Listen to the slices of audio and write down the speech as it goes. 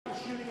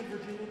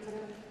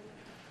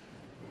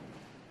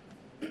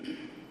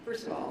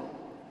First of all,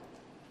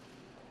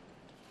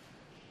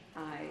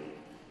 I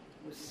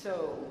was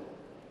so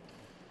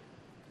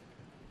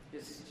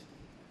just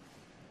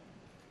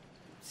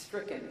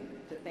stricken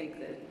to think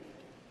that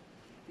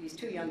these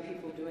two young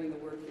people doing the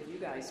work that you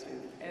guys do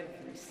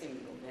every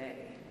single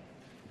day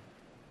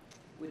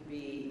would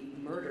be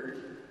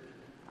murdered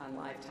on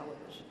live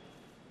television.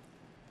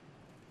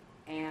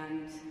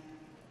 And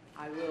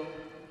I will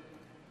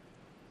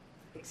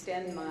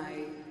extend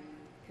my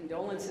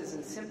condolences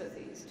and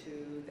sympathies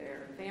to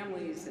their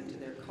families and to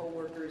their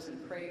co-workers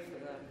and pray for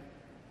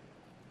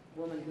the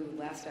woman who,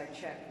 last I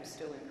checked, was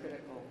still in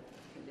critical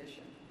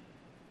condition.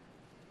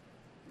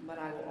 But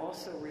I will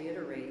also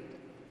reiterate,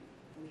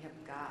 we have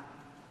got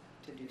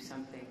to do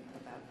something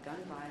about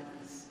gun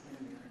violence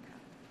in America.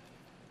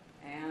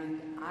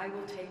 And I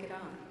will take it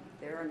on.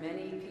 There are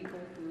many people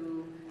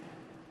who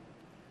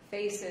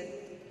face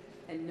it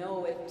and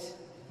know it,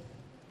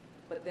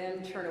 but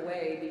then turn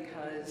away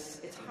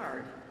because it's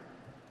hard.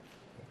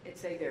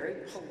 It's a very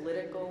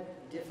political,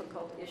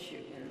 difficult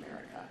issue in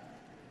America.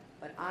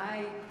 But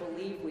I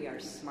believe we are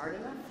smart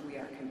enough, we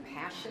are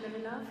compassionate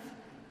enough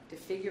to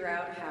figure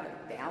out how to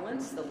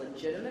balance the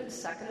legitimate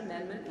Second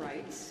Amendment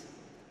rights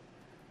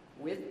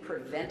with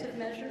preventive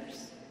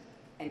measures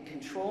and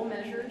control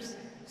measures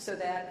so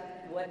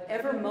that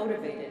whatever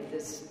motivated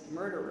this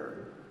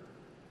murderer,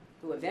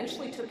 who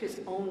eventually took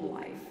his own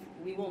life,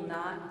 we will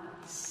not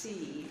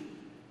see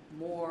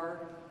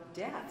more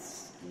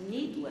deaths,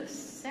 needless,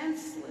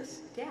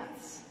 senseless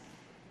deaths.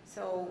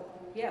 So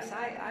yes,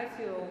 I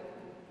feel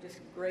just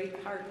great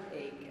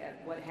heartache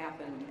at what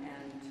happened,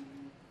 and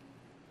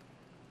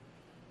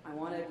I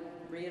want to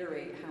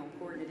reiterate how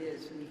important it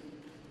is we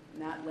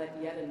not let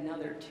yet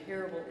another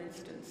terrible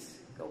instance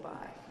go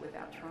by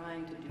without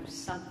trying to do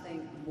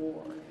something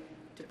more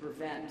to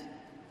prevent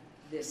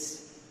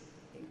this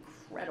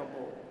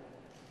incredible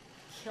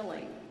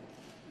killing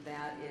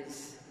that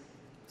is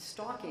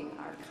stalking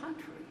our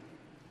country.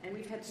 And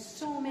we've had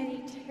so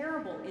many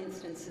terrible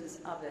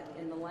instances of it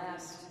in the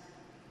last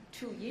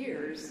 2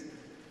 years,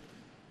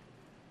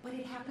 but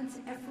it happens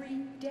every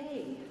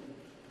day.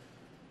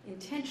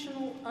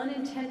 Intentional,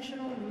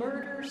 unintentional,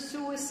 murder,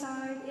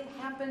 suicide, it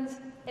happens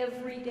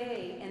every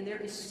day. And there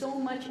is so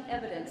much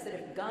evidence that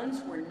if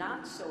guns were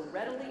not so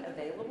readily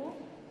available,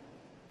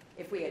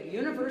 if we had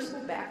universal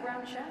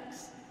background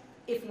checks,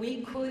 if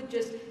we could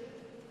just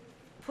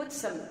put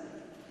some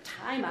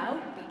time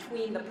out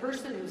between the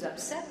person who's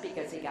upset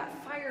because he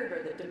got fired,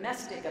 or the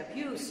domestic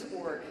abuse,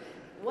 or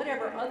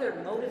whatever other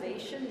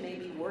motivation may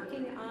be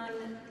working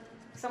on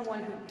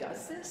someone who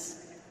does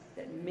this,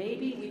 that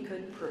maybe we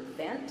could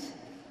prevent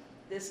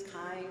this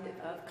kind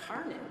of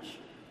carnage.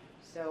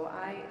 So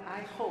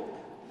I hope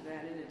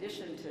that in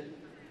addition to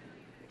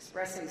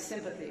expressing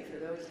sympathy for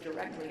those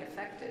directly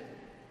affected,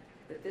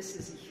 that this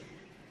is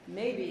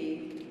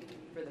maybe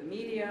for the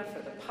media,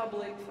 for the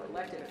public, for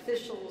elected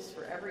officials,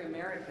 for every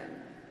American,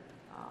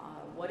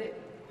 what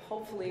it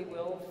hopefully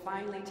will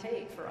finally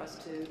take for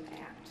us to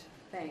act.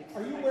 Thanks.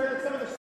 Are you aware that some of the